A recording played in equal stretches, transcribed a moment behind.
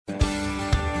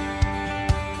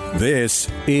This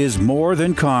is More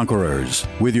Than Conquerors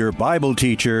with your Bible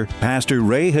teacher, Pastor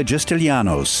Ray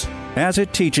Hagistilianos. As a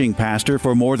teaching pastor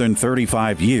for more than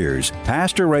 35 years,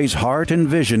 Pastor Ray's heart and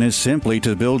vision is simply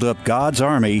to build up God's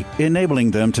army,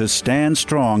 enabling them to stand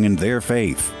strong in their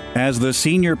faith. As the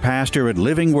senior pastor at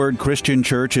Living Word Christian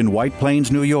Church in White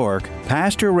Plains, New York,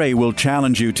 Pastor Ray will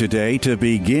challenge you today to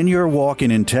begin your walk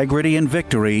in integrity and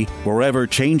victory, forever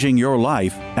changing your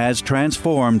life as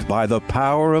transformed by the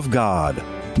power of God.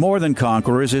 More Than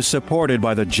Conquerors is supported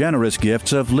by the generous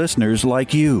gifts of listeners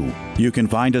like you. You can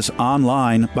find us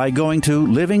online by going to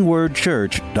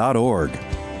livingwordchurch.org.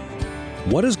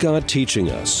 What is God teaching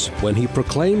us when He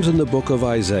proclaims in the book of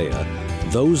Isaiah,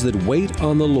 "Those that wait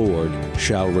on the Lord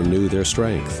shall renew their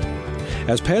strength"?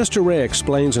 As Pastor Ray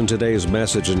explains in today's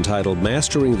message entitled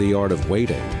Mastering the Art of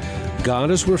Waiting,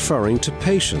 God is referring to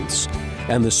patience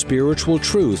and the spiritual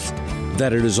truth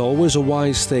that it is always a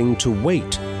wise thing to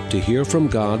wait to hear from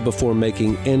God before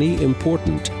making any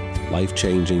important,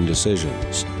 life-changing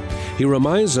decisions. He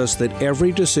reminds us that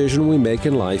every decision we make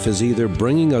in life is either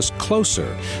bringing us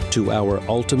closer to our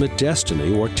ultimate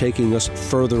destiny or taking us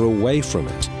further away from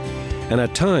it. And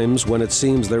at times, when it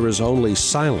seems there is only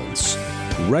silence,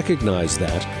 recognize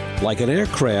that, like an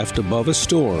aircraft above a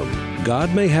storm,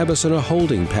 God may have us in a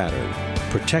holding pattern,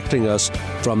 protecting us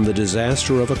from the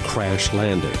disaster of a crash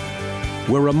landing.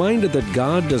 We're reminded that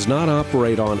God does not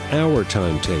operate on our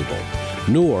timetable,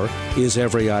 nor is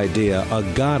every idea a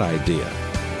God idea.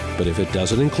 But if it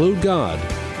doesn't include God,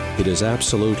 it is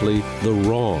absolutely the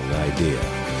wrong idea.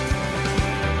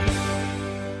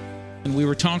 And we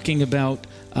were talking about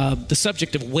the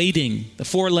subject of waiting, the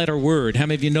four-letter word. How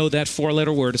many of you know that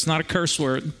four-letter word? It's not a curse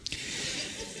word.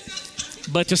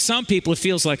 But to some people, it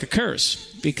feels like a curse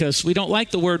because we don't like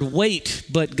the word wait,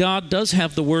 but God does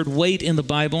have the word wait in the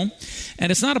Bible.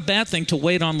 And it's not a bad thing to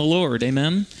wait on the Lord,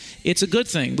 amen? It's a good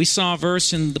thing. We saw a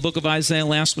verse in the book of Isaiah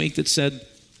last week that said,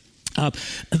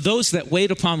 those that wait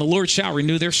upon the Lord shall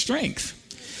renew their strength.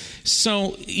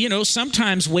 So,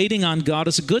 sometimes waiting on God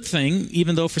is a good thing,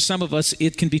 even though for some of us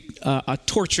it can be a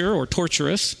torture or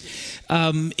torturous.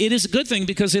 It is a good thing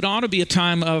because it ought to be a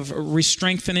time of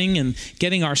re-strengthening and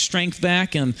getting our strength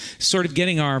back and sort of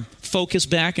getting our focus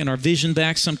back and our vision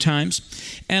back sometimes.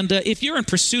 And if you're in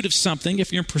pursuit of something,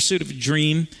 if you're in pursuit of a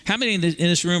dream, how many in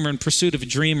this room are in pursuit of a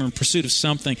dream or in pursuit of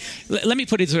something? Let me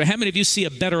put it this way. How many of you see a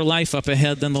better life up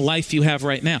ahead than the life you have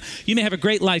right now? You may have a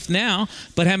great life now,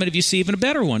 but how many of you see even a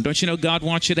better one? Don't you know God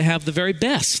wants you to have the very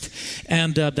best?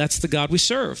 And that's the God we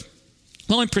serve.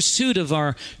 Well, in pursuit of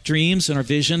our dreams and our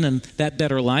vision and that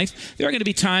better life, there are going to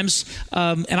be times,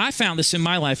 and I found this in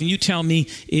my life, and you tell me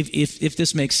if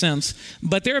this makes sense,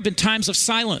 but there have been times of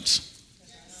silence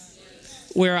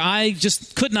where I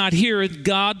just could not hear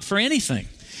God for anything.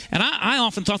 And I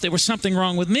often thought there was something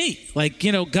wrong with me. Like,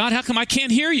 God, how come I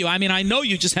can't hear you? I mean, I know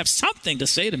you just have something to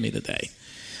say to me today.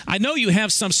 I know you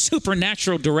have some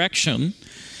supernatural direction.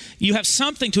 You have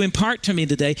something to impart to me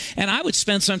today. And I would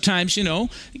spend sometimes,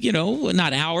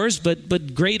 not hours,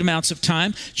 but great amounts of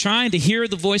time trying to hear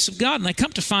the voice of God. And I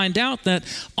come to find out that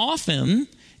often,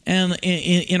 and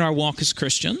in our walk as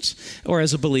Christians or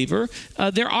as a believer,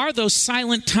 there are those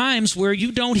silent times where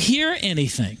you don't hear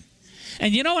anything.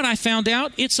 And you know what I found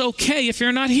out? It's okay if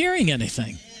you're not hearing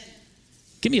anything.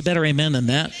 Give me a better amen than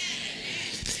that.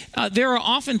 There are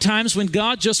often times when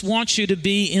God just wants you to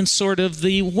be in sort of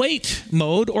the wait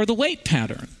mode or the wait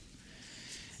pattern.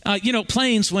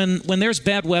 Planes, when there's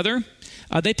bad weather,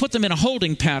 they put them in a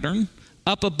holding pattern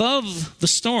up above the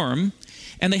storm,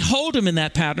 and they hold them in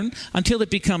that pattern until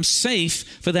it becomes safe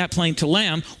for that plane to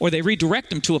land, or they redirect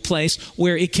them to a place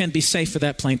where it can be safe for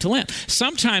that plane to land.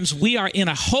 Sometimes we are in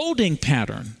a holding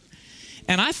pattern.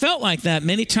 And I felt like that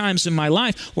many times in my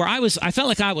life where I felt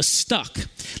like I was stuck.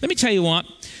 Let me tell you what,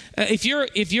 if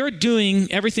you're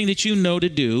doing everything that you know to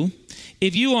do,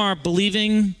 if you are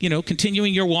believing,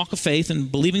 continuing your walk of faith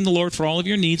and believing the Lord for all of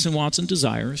your needs and wants and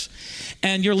desires,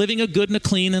 and you're living a good and a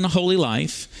clean and a holy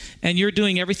life, and you're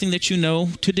doing everything that you know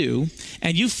to do,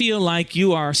 and you feel like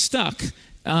you are stuck,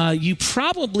 you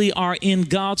probably are in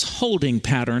God's holding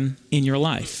pattern in your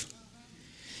life.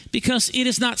 Because it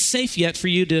is not safe yet for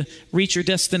you to reach your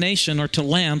destination or to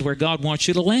land where God wants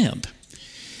you to land.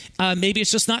 Maybe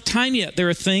it's just not time yet. There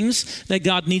are things that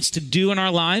God needs to do in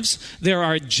our lives. There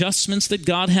are adjustments that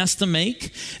God has to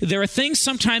make. There are things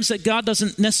sometimes that God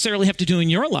doesn't necessarily have to do in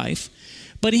your life,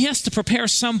 but He has to prepare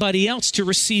somebody else to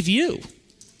receive you.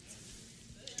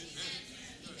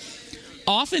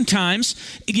 Oftentimes,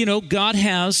 God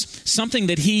has something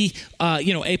that He,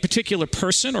 a particular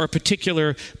person or a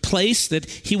particular place that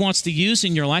He wants to use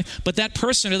in your life, but that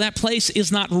person or that place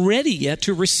is not ready yet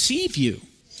to receive you.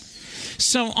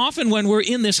 So often when we're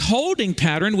in this holding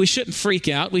pattern, we shouldn't freak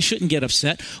out. We shouldn't get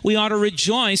upset. We ought to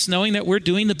rejoice knowing that we're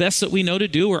doing the best that we know to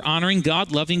do. We're honoring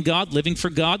God, loving God, living for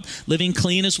God, living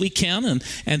clean as we can,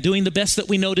 and doing the best that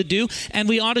we know to do. And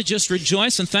we ought to just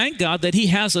rejoice and thank God that he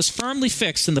has us firmly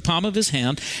fixed in the palm of his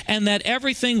hand and that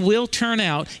everything will turn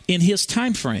out in his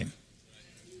time frame.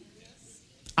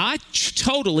 I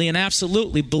totally and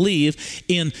absolutely believe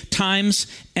in times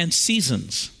and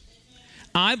seasons.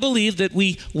 I believe that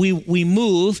we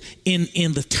move in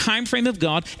the time frame of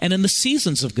God and in the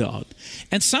seasons of God.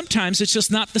 And sometimes it's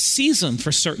just not the season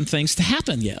for certain things to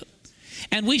happen yet.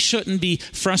 And we shouldn't be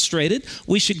frustrated.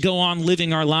 We should go on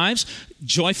living our lives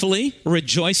joyfully,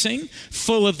 rejoicing,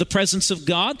 full of the presence of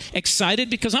God, excited,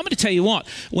 because I'm going to tell you what,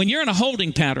 when you're in a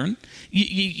holding pattern,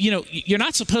 you're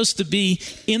not supposed to be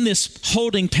in this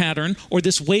holding pattern or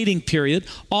this waiting period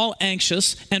all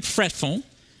anxious and fretful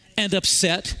and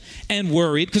upset and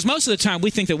worried, because most of the time we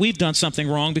think that we've done something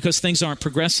wrong because things aren't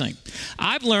progressing.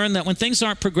 I've learned that when things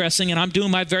aren't progressing and I'm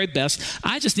doing my very best,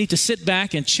 I just need to sit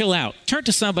back and chill out. Turn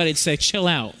to somebody and say, chill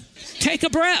out. Take a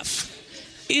breath.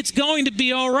 It's going to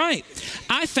be all right.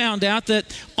 I found out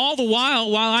that all the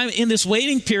while I'm in this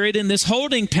waiting period, in this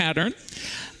holding pattern,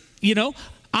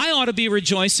 I ought to be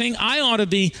rejoicing. I ought to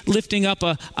be lifting up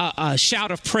a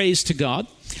shout of praise to God.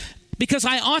 Because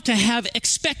I ought to have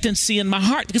expectancy in my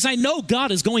heart, because I know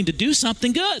God is going to do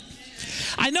something good.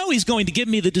 I know he's going to give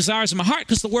me the desires of my heart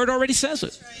because the word already says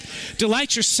it. Right.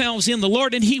 Delight yourselves in the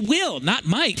Lord, and he will, not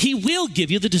might, he will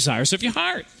give you the desires of your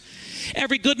heart.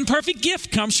 Every good and perfect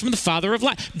gift comes from the Father of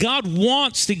light. God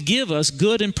wants to give us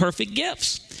good and perfect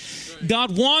gifts.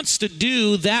 God wants to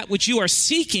do that which you are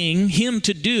seeking him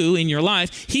to do in your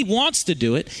life. He wants to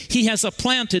do it. He has a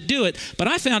plan to do it. But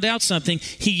I found out something.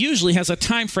 He usually has a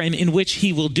time frame in which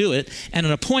he will do it and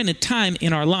an appointed time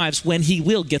in our lives when he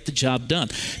will get the job done.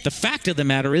 The fact of the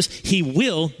matter is he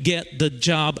will get the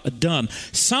job done.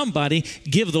 Somebody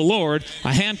give the Lord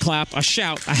a hand clap, a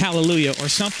shout, a hallelujah, or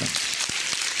something.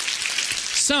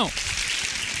 So,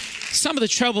 some of the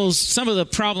troubles, some of the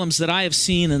problems that I have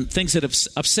seen and things that have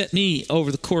upset me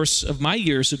over the course of my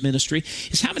years of ministry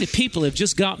is how many people have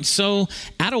just gotten so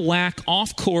out of whack,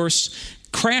 off course,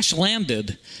 crash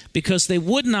landed because they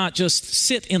would not just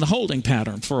sit in the holding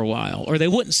pattern for a while, or they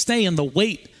wouldn't stay in the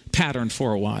wait pattern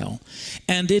for a while.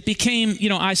 And it became,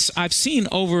 I've seen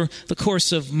over the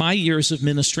course of my years of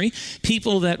ministry,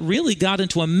 people that really got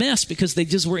into a mess because they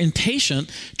just were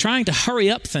impatient, trying to hurry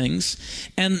up things.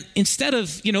 And instead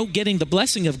of, getting the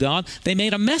blessing of God, they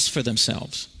made a mess for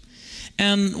themselves.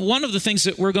 And one of the things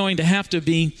that we're going to have to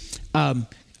be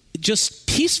just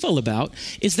peaceful about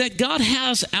is that God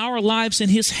has our lives in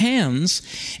his hands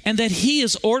and that he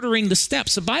is ordering the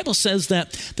steps. The Bible says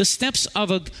that the steps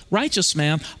of a righteous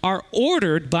man are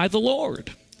ordered by the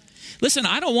Lord. Listen,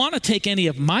 I don't want to take any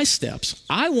of my steps.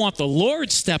 I want the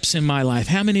Lord's steps in my life.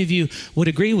 How many of you would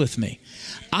agree with me?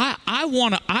 I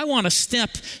want to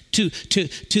step to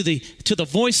the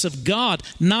voice of God,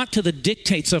 not to the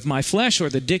dictates of my flesh or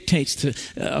the dictates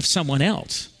of someone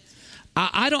else.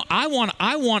 I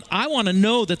want to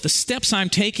know that the steps I'm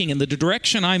taking and the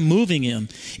direction I'm moving in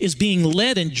is being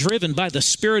led and driven by the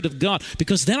Spirit of God,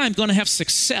 because then I'm going to have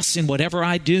success in whatever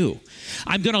I do.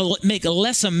 I'm going to make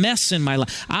less a mess in my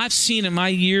life. I've seen in my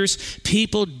years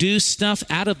people do stuff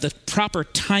out of the proper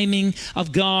timing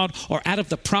of God or out of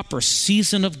the proper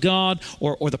season of God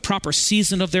or the proper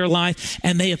season of their life,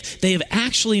 and they have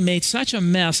actually made such a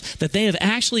mess that they have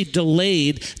actually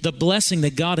delayed the blessing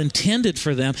that God intended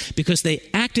for them because they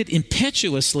acted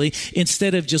impetuously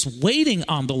instead of just waiting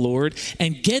on the Lord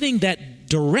and getting that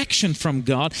direction from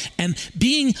God and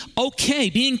being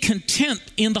okay, being content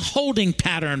in the holding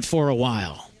pattern for a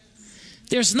while.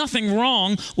 There's nothing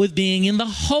wrong with being in the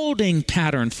holding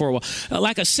pattern for a while.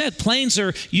 Like I said, planes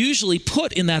are usually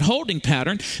put in that holding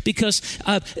pattern because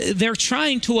they're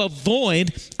trying to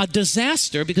avoid a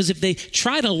disaster, because if they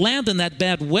try to land in that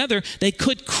bad weather, they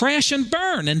could crash and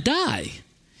burn and die.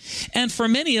 And for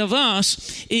many of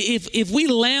us, if we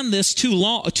land this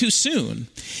too soon,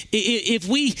 if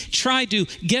we try to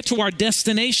get to our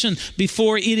destination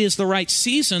before it is the right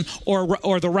season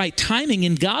or the right timing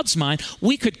in God's mind,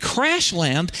 we could crash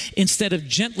land instead of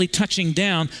gently touching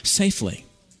down safely.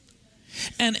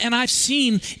 And I've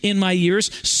seen in my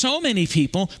years so many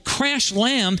people crash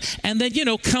land and then,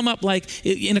 come up like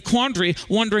in a quandary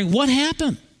wondering what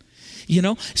happened.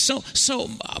 So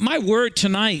my word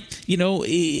tonight,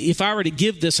 if I were to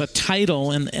give this a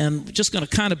title and just going to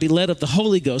kind of be led of the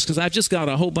Holy Ghost, because I've just got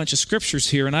a whole bunch of scriptures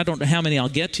here and I don't know how many I'll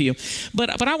get to you,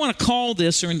 but I want to call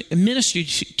this or minister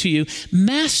to you,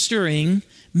 mastering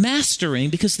Mastering,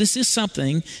 because this is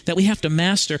something that we have to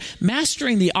master.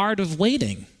 Mastering the art of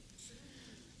waiting.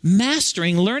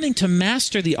 Learning to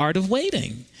master the art of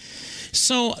waiting.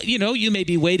 So, you may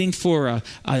be waiting for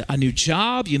a new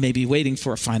job. You may be waiting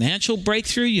for a financial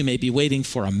breakthrough. You may be waiting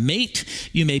for a mate.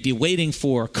 You may be waiting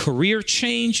for a career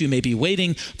change. You may be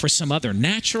waiting for some other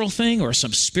natural thing or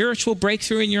some spiritual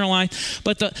breakthrough in your life.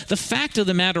 But the fact of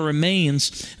the matter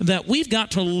remains that we've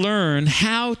got to learn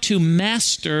how to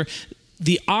master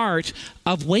the art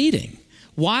of waiting.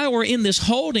 While we're in this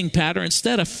holding pattern,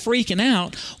 instead of freaking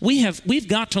out, we've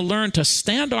got to learn to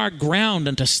stand our ground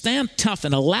and to stand tough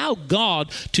and allow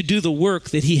God to do the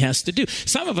work that He has to do.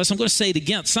 Some of us, I'm going to say it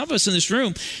again, some of us in this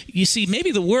room, you see,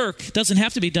 maybe the work doesn't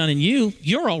have to be done in you.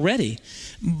 You're already.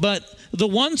 But the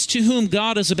ones to whom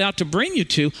God is about to bring you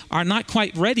to are not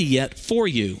quite ready yet for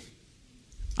you.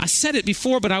 I said it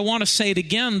before, but I want to say it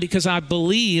again because I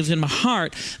believe in my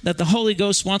heart that the Holy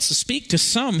Ghost wants to speak to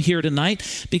some here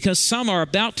tonight, because some are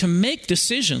about to make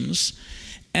decisions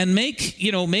and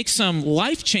make some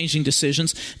life-changing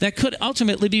decisions that could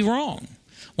ultimately be wrong.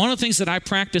 One of the things that I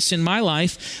practice in my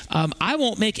life, I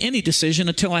won't make any decision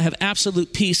until I have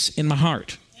absolute peace in my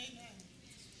heart.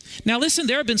 Now listen,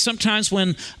 there have been some times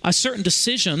when a certain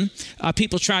decision,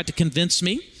 people tried to convince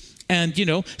me and,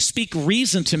 speak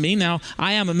reason to me. Now,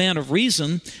 I am a man of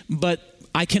reason, but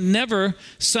I can never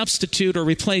substitute or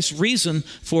replace reason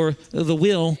for the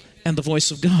will and the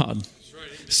voice of God.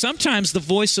 Sometimes the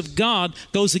voice of God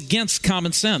goes against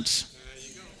common sense.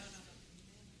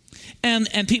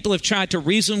 And people have tried to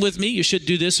reason with me, you should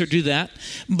do this or do that.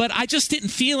 But I just didn't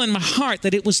feel in my heart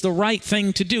that it was the right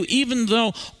thing to do. Even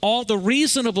though all the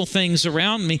reasonable things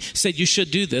around me said you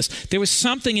should do this, there was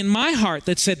something in my heart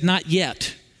that said not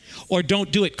yet. Or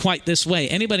don't do it quite this way.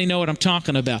 Anybody know what I'm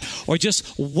talking about? Or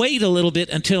just wait a little bit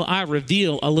until I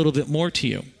reveal a little bit more to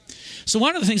you. So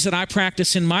one of the things that I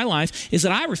practice in my life is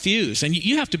that I refuse, and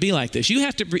you have to be like this. You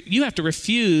have to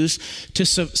refuse to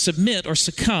submit or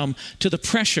succumb to the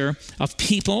pressure of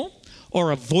people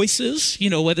or of voices,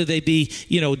 whether they be,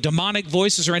 demonic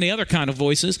voices or any other kind of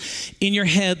voices in your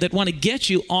head that want to get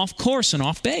you off course and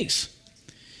off base.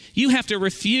 You have to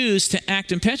refuse to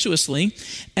act impetuously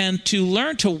and to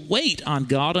learn to wait on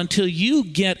God until you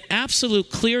get absolute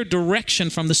clear direction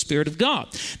from the Spirit of God.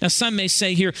 Now, some may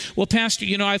say here, well, Pastor,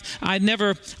 I've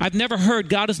never heard,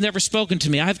 God has never spoken to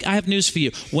me. I have news for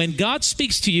you. When God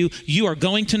speaks to you, you are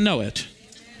going to know it.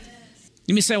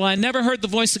 You may say, well, I never heard the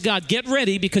voice of God. Get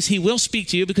ready, because He will speak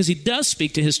to you, because He does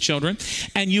speak to His children,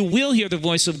 and you will hear the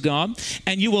voice of God,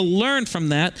 and you will learn from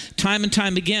that time and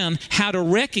time again how to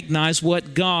recognize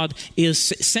what God is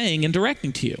saying and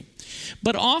directing to you.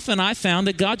 But often I found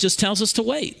that God just tells us to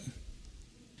wait.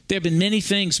 There have been many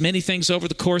things over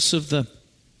the course of the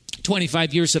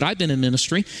 25 years that I've been in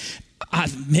ministry.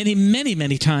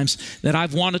 Many times that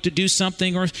I've wanted to do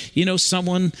something, or,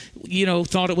 someone,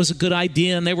 thought it was a good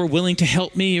idea and they were willing to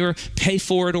help me or pay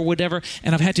for it or whatever.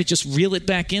 And I've had to just reel it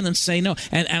back in and say no.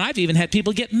 And I've even had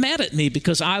people get mad at me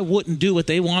because I wouldn't do what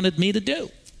they wanted me to do.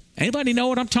 Anybody know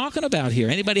what I'm talking about here?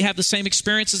 Anybody have the same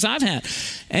experiences I've had?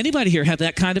 Anybody here have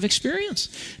that kind of experience?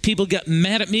 People get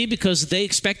mad at me because they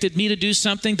expected me to do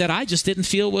something that I just didn't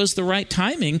feel was the right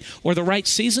timing or the right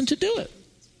season to do it.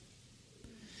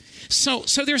 So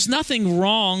there's nothing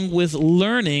wrong with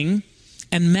learning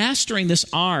and mastering this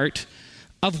art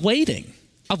of waiting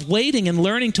and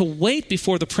learning to wait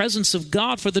before the presence of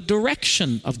God for the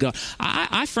direction of God.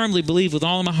 I firmly believe with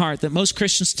all of my heart that most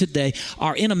Christians today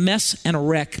are in a mess and a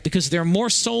wreck because they're more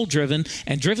soul-driven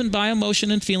and driven by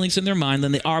emotion and feelings in their mind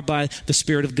than they are by the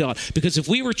Spirit of God. Because if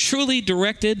we were truly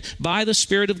directed by the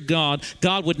Spirit of God,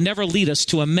 God would never lead us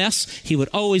to a mess. He would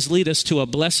always lead us to a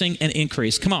blessing and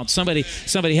increase. Come on, somebody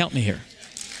help me here.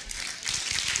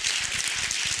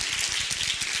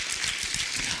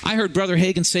 I heard Brother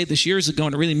Hagin say this years ago,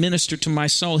 and it really ministered to my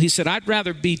soul. He said, I'd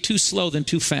rather be too slow than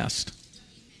too fast.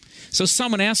 So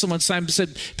someone asked him one time,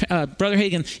 said, Brother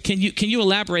Hagin, can you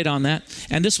elaborate on that?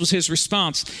 And this was his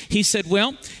response. He said,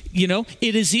 well,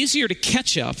 it is easier to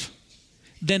catch up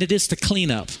than it is to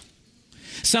clean up.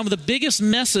 Some of the biggest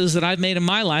messes that I've made in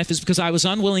my life is because I was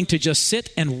unwilling to just sit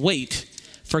and wait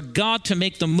for God to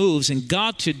make the moves and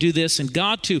God to do this and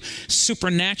God to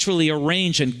supernaturally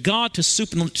arrange and God to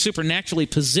supernaturally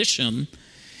position.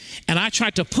 And I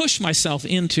tried to push myself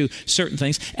into certain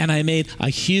things, and I made a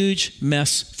huge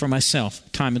mess for myself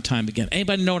time and time again.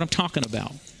 Anybody know what I'm talking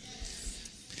about?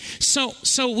 So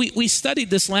we studied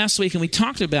this last week and we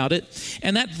talked about it,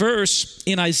 and that verse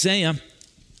in Isaiah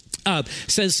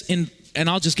says and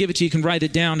I'll just give it to you. You can write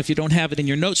it down if you don't have it in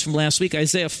your notes from last week.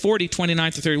 Isaiah 40,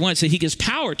 29 to 31. It says, He gives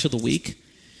power to the weak,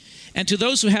 and to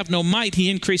those who have no might, He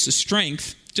increases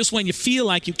strength. Just when you feel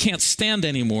like you can't stand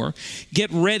anymore,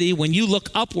 get ready. When you look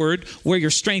upward where your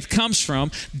strength comes from,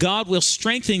 God will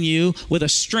strengthen you with a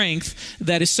strength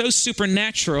that is so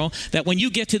supernatural that when you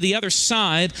get to the other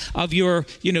side of your,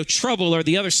 trouble, or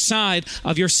the other side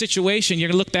of your situation, you're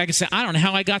going to look back and say, I don't know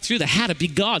how I got through that. Had to be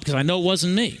God, because I know it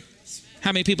wasn't me.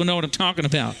 How many people know what I'm talking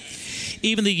about?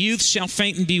 Even the youth shall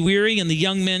faint and be weary, and the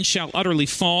young men shall utterly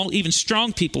fall. Even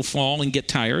strong people fall and get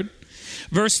tired.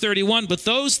 Verse 31, but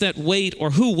those that wait,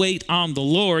 or who wait on the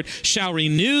Lord, shall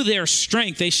renew their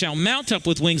strength. They shall mount up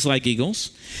with wings like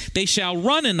eagles. They shall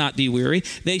run and not be weary.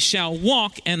 They shall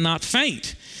walk and not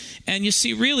faint. And you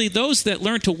see, really, those that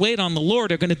learn to wait on the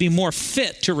Lord are going to be more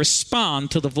fit to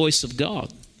respond to the voice of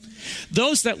God.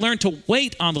 Those that learn to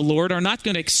wait on the Lord are not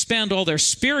going to expend all their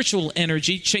spiritual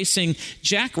energy chasing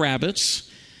jackrabbits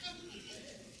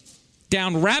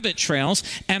down rabbit trails,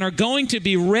 and are going to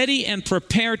be ready and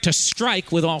prepared to strike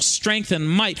with all strength and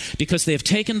might, because they have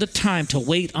taken the time to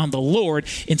wait on the Lord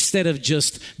instead of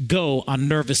just go on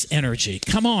nervous energy.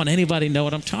 Come on, anybody know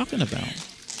what I'm talking about?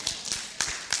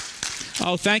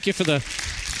 Oh, thank you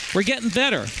we're getting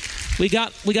better. We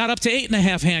got up to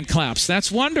 8.5 hand claps. That's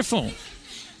wonderful.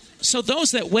 So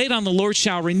those that wait on the Lord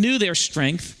shall renew their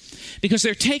strength, because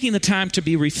they're taking the time to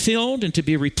be refilled and to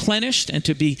be replenished and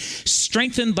to be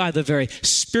strengthened by the very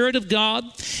Spirit of God.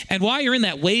 And while you're in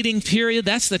that waiting period,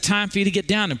 that's the time for you to get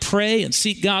down and pray and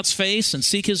seek God's face and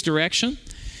seek His direction.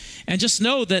 And just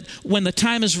know that when the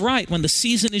time is right, when the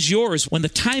season is yours, when the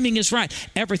timing is right,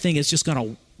 everything is just going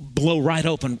to blow wide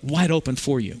open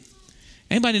for you.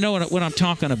 Anybody know what I'm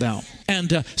talking about?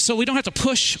 And so we don't have to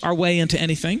push our way into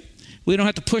anything. We don't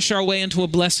have to push our way into a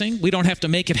blessing. We don't have to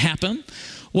make it happen.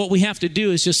 What we have to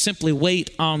do is just simply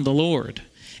wait on the Lord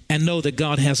and know that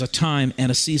God has a time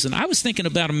and a season. I was thinking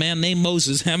about a man named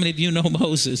Moses. How many of you know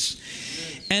Moses?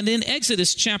 And in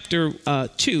Exodus chapter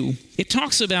 2, it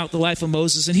talks about the life of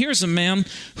Moses. And here's a man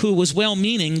who was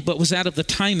well-meaning, but was out of the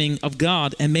timing of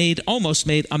God and almost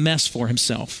made a mess for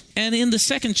himself. And in the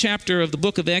second chapter of the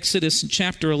book of Exodus, in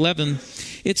chapter 11,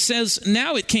 it says,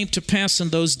 now it came to pass in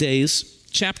those days,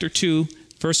 chapter 2,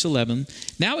 verse 11,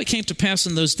 now it came to pass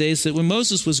in those days that when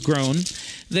Moses was grown,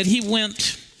 that he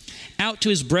went out to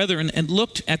his brethren and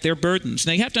looked at their burdens.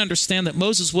 Now you have to understand that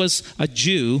Moses was a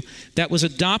Jew that was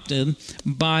adopted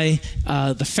by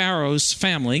the Pharaoh's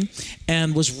family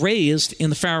and was raised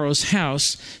in the Pharaoh's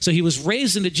house. So he was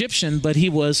raised an Egyptian, but he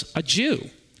was a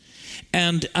Jew.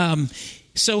 And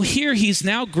so here he's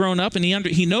now grown up, and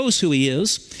he knows who he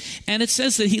is. And it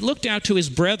says that he looked out to his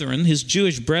brethren, his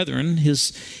Jewish brethren,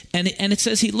 and it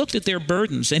says he looked at their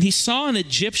burdens, and he saw an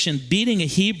Egyptian beating a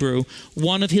Hebrew,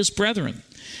 one of his brethren.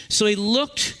 So he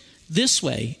looked this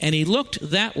way, and he looked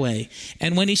that way.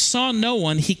 And when he saw no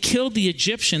one, he killed the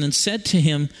Egyptian and said to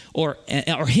him, or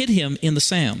hid him in the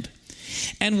sand.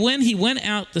 And when he went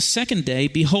out the second day,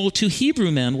 behold, 2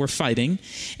 Hebrew men were fighting.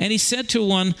 And he said to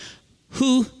one,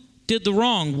 who did the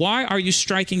wrong? Why are you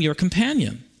striking your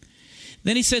companion?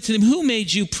 Then he said to them, who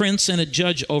made you prince and a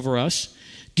judge over us?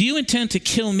 Do you intend to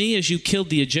kill me as you killed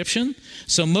the Egyptian?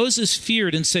 So Moses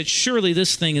feared and said, surely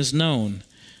this thing is known.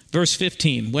 Verse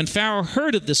 15, when Pharaoh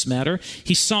heard of this matter,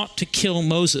 he sought to kill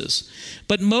Moses.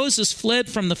 But Moses fled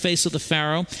from the face of the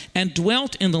Pharaoh and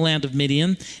dwelt in the land of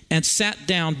Midian and sat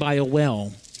down by a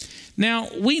well. Now,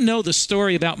 we know the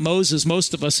story about Moses,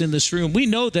 most of us in this room. We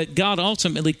know that God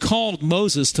ultimately called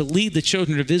Moses to lead the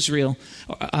children of Israel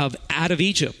out of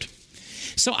Egypt.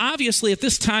 So obviously at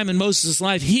this time in Moses'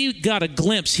 life, he got a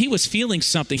glimpse. He was feeling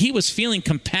something. He was feeling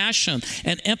compassion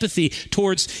and empathy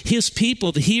towards his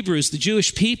people, the Hebrews, the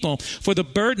Jewish people, for the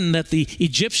burden that the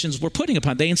Egyptians were putting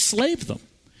upon. They enslaved them.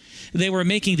 The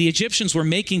Egyptians were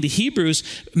making the Hebrews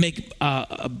make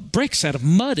bricks out of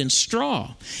mud and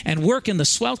straw and work in the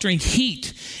sweltering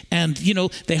heat. And,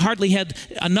 they hardly had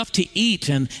enough to eat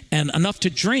and enough to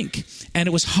drink. And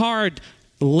it was hard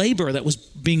labor that was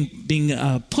being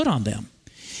put on them.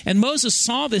 And Moses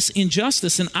saw this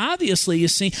injustice, and obviously, you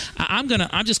see, I'm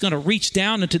just going to reach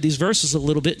down into these verses a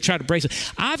little bit and try to break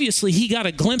it. Obviously, he got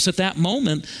a glimpse at that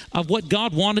moment of what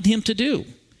God wanted him to do.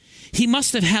 He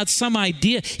must have had some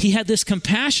idea. He had this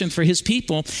compassion for his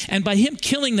people, and by him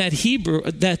killing that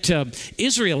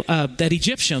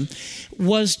Egyptian,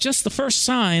 was just the first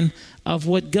sign of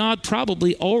what God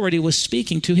probably already was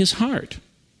speaking to his heart.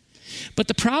 But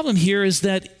the problem here is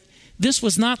that this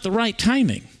was not the right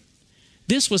timing.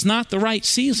 This was not the right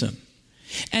season.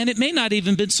 And it may not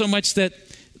even been so much that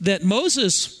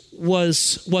Moses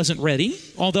wasn't ready,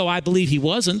 although I believe he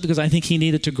wasn't, because I think he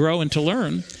needed to grow and to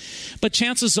learn. But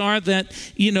chances are that,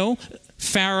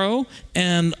 Pharaoh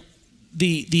and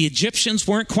the Egyptians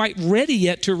weren't quite ready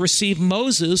yet to receive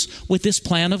Moses with this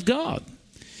plan of God.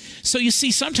 So you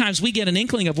see, sometimes we get an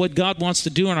inkling of what God wants to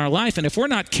do in our life, and if we're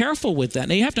not careful with that,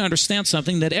 now you have to understand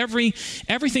something, that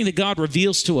everything that God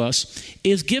reveals to us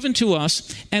is given to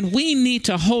us, and we need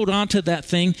to hold on to that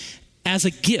thing as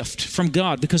a gift from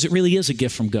God, because it really is a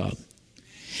gift from God.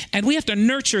 And we have to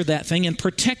nurture that thing and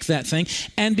protect that thing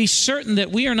and be certain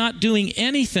that we are not doing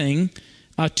anything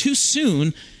too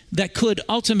soon that could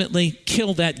ultimately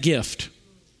kill that gift.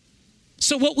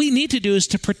 So what we need to do is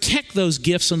to protect those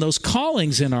gifts and those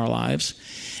callings in our lives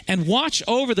and watch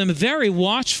over them very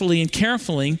watchfully and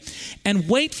carefully and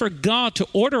wait for God to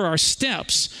order our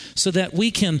steps so that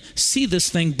we can see this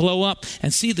thing blow up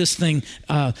and see this thing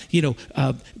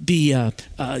be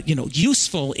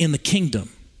useful in the kingdom.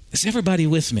 Is everybody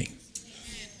with me?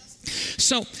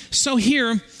 So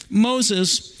here,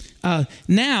 Moses,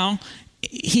 now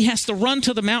he has to run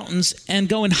to the mountains and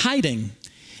go in hiding.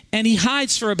 And he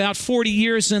hides for about 40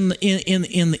 years in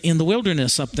the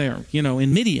wilderness up there,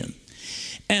 in Midian.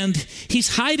 And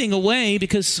he's hiding away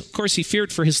because, of course, he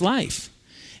feared for his life.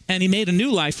 And he made a new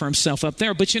life for himself up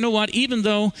there. But you know what? Even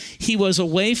though he was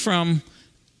away from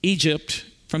Egypt,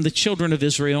 from the children of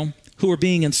Israel who were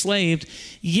being enslaved,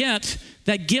 yet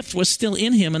that gift was still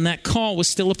in him and that call was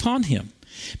still upon him.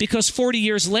 Because 40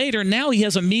 years later, now he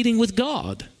has a meeting with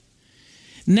God.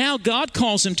 Now God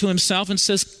calls him to himself and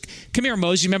says, come here,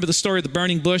 Moses. You remember the story of the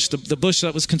burning bush, the bush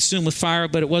that was consumed with fire,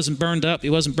 but it wasn't burned up. It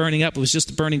wasn't burning up. It was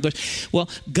just a burning bush. Well,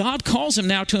 God calls him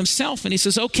now to himself, and he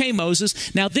says, okay,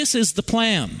 Moses, now this is the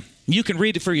plan. You can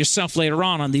read it for yourself later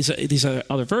on these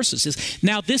other verses.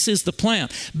 Now this is the plan.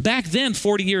 Back then,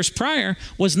 40 years prior,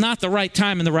 was not the right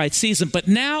time and the right season, but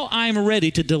now I'm ready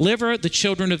to deliver the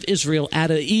children of Israel out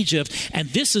of Egypt, and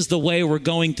this is the way we're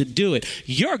going to do it.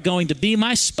 You're going to be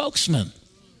my spokesman.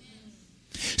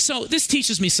 So this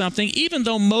teaches me something. Even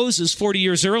though Moses 40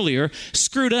 years earlier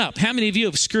screwed up, how many of you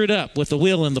have screwed up with the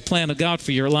will and the plan of God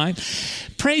for your life?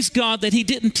 Praise God that he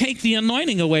didn't take the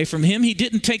anointing away from him. He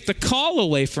didn't take the call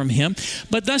away from him.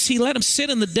 But thus he let him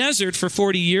sit in the desert for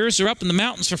 40 years or up in the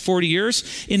mountains for 40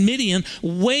 years in Midian,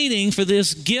 waiting for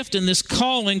this gift and this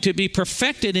calling to be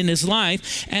perfected in his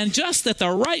life. And just at the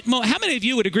right moment, how many of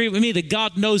you would agree with me that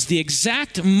God knows the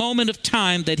exact moment of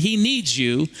time that he needs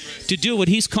you to do what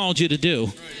he's called you to do?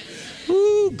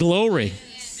 Ooh, glory.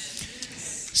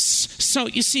 So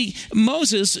you see,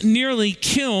 Moses nearly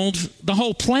killed the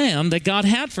whole plan that God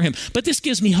had for him. But this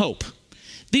gives me hope.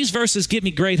 These verses give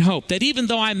me great hope that even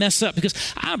though I mess up, because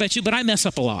I don't bet you, but I mess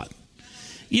up a lot.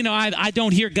 I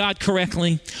don't hear God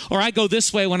correctly, or I go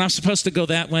this way when I'm supposed to go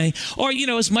that way. Or,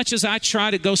 as much as I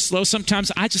try to go slow,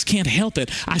 sometimes I just can't help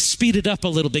it. I speed it up a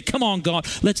little bit. Come on, God,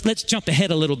 let's jump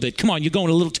ahead a little bit. Come on, you're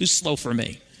going a little too slow for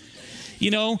me.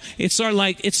 It's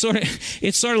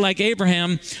sort of like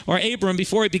Abraham or Abram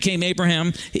before he became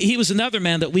Abraham. He was another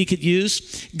man that we could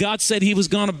use. God said he was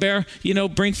going to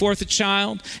bring forth a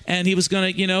child, and he was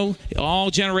going to, all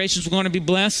generations were going to be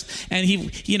blessed. And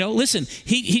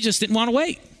he just didn't want to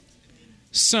wait.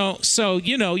 So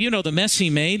the mess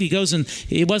he made. He goes and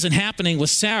it wasn't happening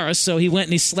with Sarah, so he went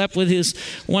and he slept with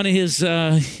one of his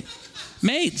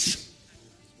maids.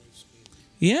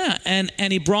 Yeah, and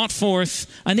he brought forth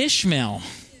an Ishmael.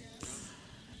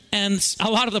 And a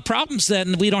lot of the problems that,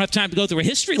 and we don't have time to go through a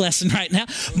history lesson right now,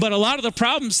 but a lot of the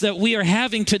problems that we are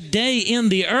having today in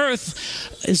the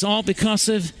earth is all because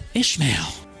of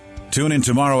Ishmael. Tune in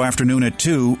tomorrow afternoon at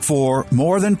 2 for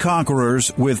More Than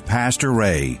Conquerors with Pastor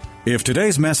Ray. If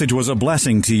today's message was a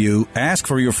blessing to you, ask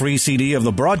for your free CD of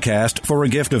the broadcast for a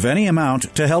gift of any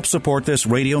amount to help support this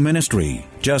radio ministry.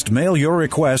 Just mail your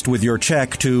request with your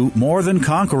check to More Than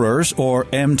Conquerors or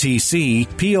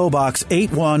MTC, P.O. Box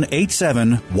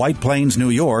 8187, White Plains,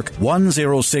 New York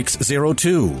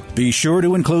 10602. Be sure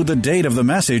to include the date of the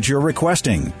message you're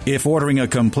requesting. If ordering a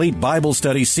complete Bible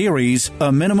study series,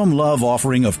 a minimum love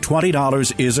offering of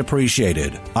 $20 is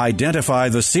appreciated. Identify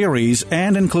the series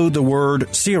and include the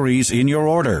word series in your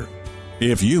order.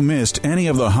 If you missed any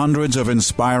of the hundreds of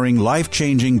inspiring,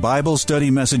 life-changing Bible study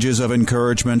messages of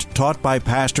encouragement taught by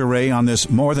Pastor Ray on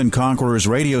this More Than Conquerors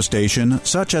radio station,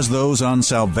 such as those on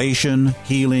salvation,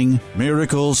 healing,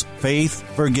 miracles, faith,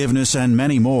 forgiveness, and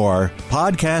many more,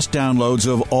 podcast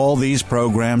downloads of all these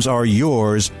programs are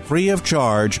yours free of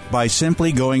charge by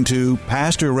simply going to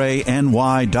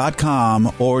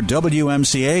PastorRayNY.com or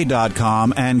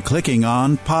WMCA.com and clicking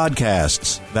on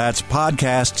Podcasts. That's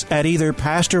podcasts at either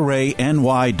PastorRayNY.com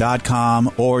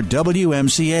or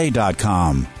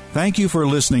WMCA.com. Thank you for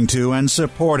listening to and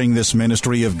supporting this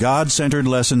ministry of God-centered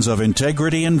lessons of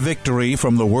integrity and victory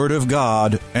from the Word of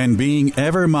God, and being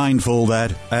ever mindful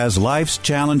that, as life's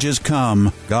challenges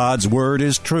come, God's Word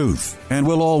is truth and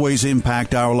will always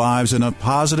impact our lives in a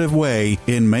positive way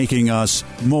in making us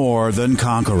more than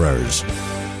conquerors.